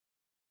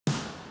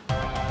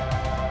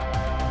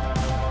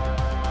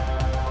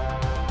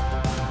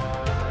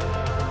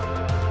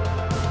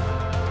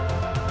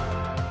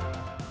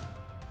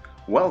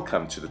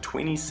Welcome to the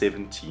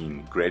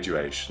 2017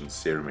 graduation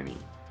ceremony.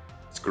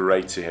 It's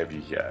great to have you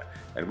here,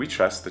 and we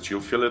trust that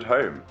you'll feel at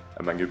home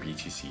among your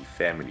BTC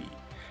family.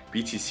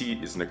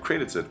 BTC is an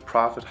accredited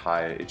private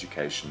higher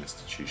education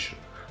institution,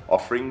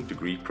 offering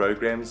degree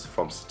programs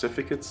from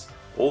certificates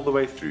all the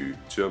way through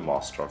to a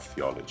Master of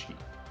Theology.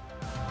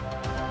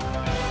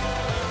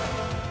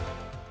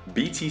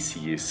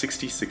 BTC is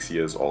 66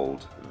 years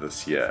old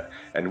this year,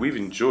 and we've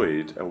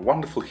enjoyed a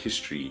wonderful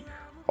history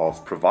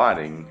of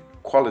providing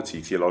quality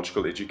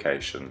theological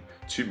education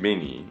to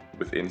many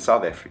within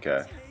South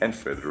Africa and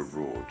further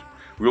abroad.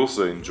 We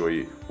also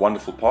enjoy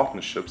wonderful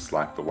partnerships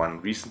like the one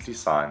recently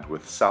signed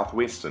with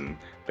Southwestern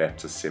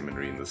Baptist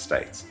Seminary in the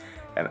States,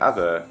 and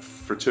other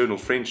fraternal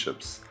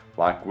friendships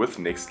like with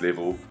Next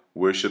Level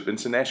Worship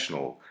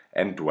International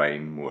and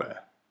Dwayne Moore.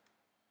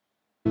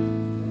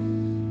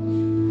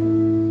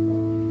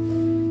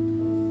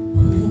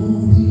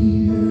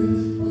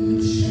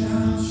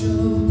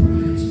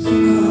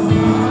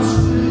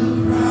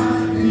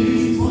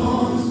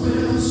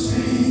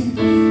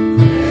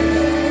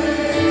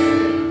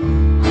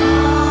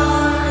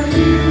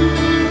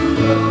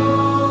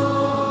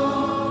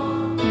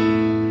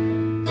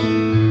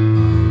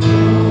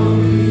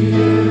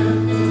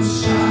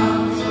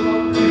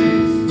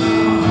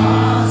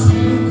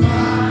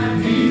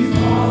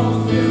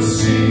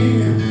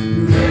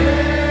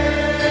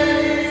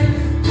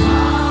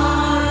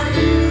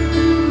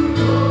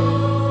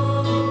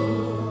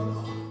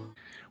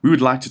 We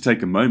would like to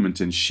take a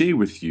moment and share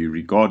with you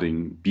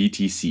regarding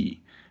BTC,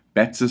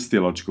 Baptist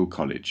Theological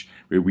College,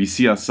 where we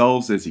see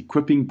ourselves as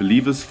equipping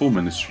believers for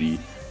ministry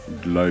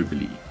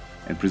globally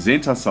and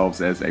present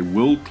ourselves as a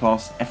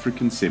world-class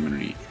African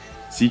seminary,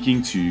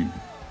 seeking to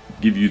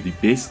give you the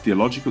best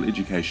theological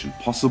education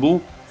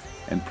possible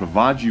and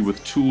provide you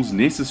with tools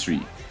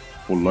necessary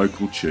for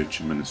local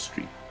church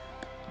ministry.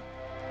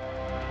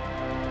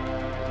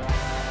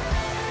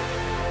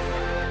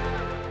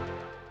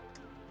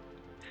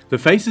 The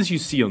faces you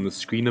see on the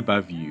screen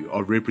above you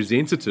are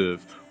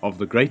representative of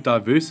the great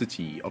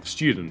diversity of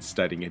students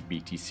studying at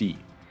BTC.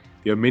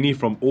 There are many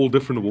from all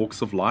different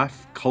walks of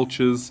life,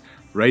 cultures,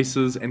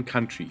 races and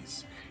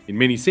countries. In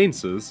many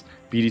senses,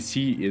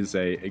 BTC is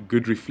a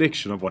good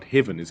reflection of what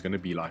heaven is going to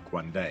be like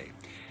one day.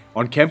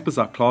 On campus,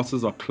 our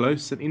classes are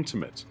close and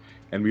intimate,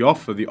 and we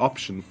offer the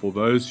option for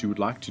those who would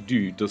like to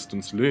do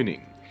distance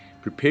learning,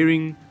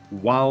 preparing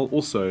while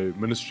also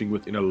ministering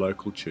within a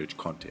local church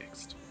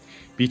context.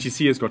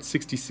 BTC has got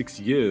 66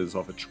 years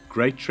of a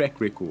great track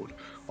record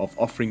of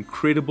offering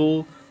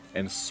credible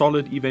and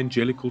solid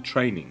evangelical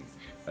training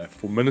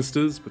for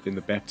ministers within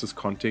the Baptist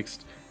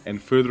context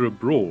and further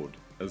abroad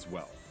as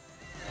well.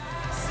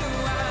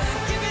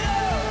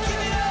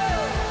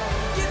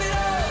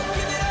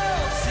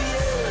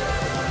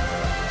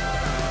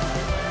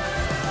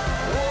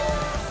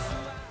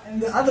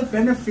 And the other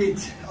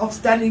benefit of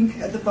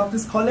studying at the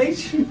Baptist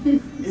College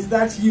is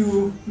that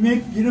you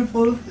meet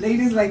beautiful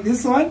ladies like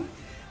this one.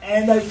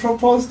 And I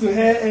proposed to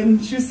her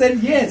and she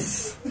said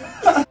yes.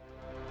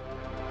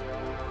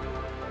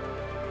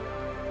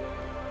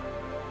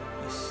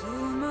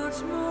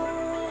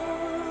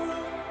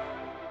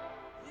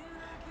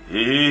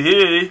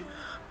 Hey,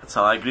 that's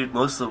how I greet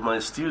most of my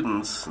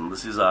students, and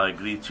this is how I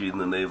greet you in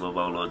the name of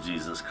our Lord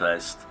Jesus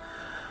Christ.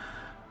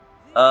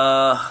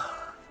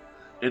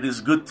 It is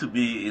good to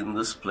be in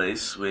this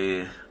place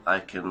where I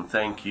can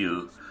thank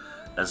you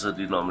as a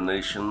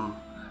denomination,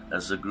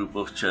 as a group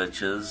of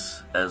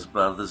churches, as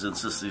brothers and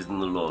sisters in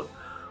the Lord,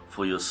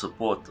 for your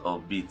support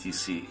of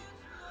BTC.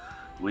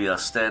 We are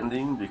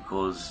standing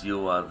because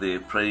you are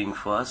there praying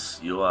for us,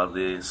 you are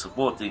there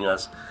supporting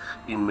us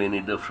in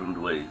many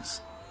different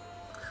ways.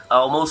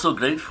 I'm also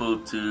grateful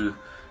to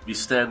be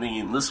standing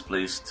in this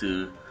place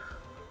to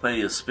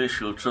pay a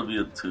special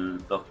tribute to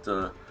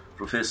Dr.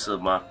 Professor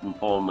Martin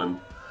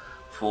Paulman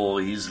for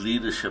his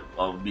leadership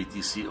of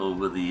BTC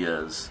over the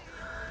years.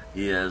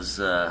 He has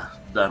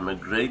done a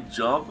great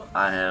job.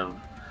 I have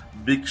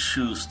big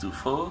shoes to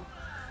fill,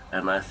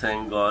 and I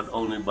thank God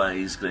only by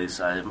His grace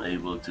I am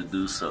able to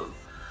do so.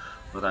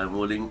 But I'm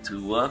willing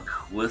to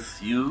work with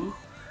you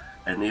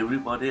and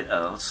everybody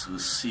else who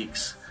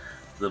seeks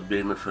the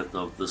benefit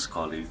of this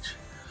college.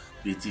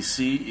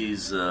 BTC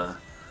is a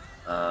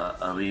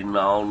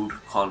renowned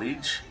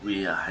college.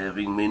 We are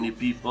having many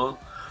people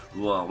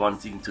who are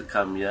wanting to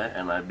come here,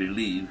 and I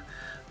believe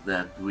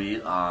that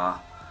we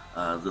are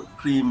the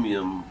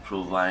premium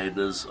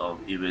providers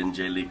of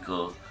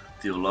evangelical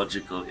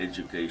theological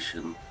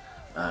education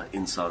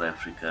in South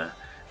Africa,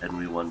 and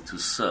we want to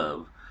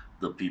serve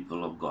the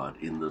people of God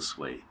in this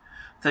way.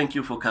 Thank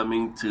you for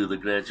coming to the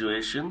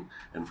graduation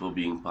and for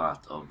being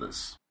part of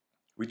this.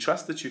 We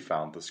trust that you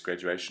found this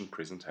graduation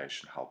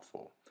presentation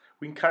helpful.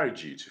 We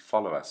encourage you to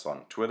follow us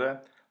on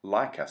Twitter,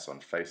 like us on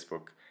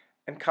Facebook,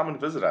 and come and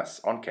visit us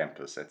on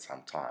campus at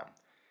some time.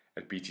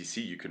 At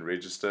BTC, you can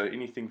register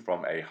anything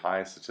from a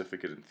higher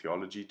certificate in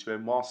theology to a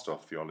Master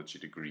of Theology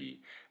degree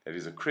that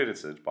is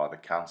accredited by the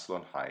Council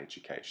on Higher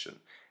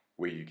Education,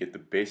 where you get the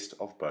best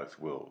of both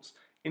worlds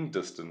in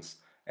distance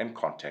and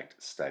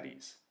contact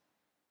studies.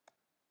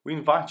 We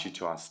invite you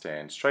to our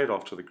stand straight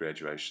after the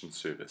graduation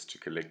service to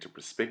collect a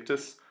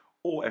prospectus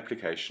or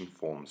application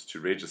forms to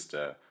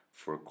register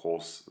for a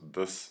course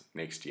this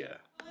next year.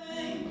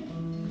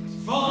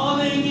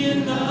 Falling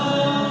in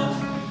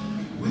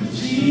love with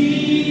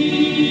Jesus.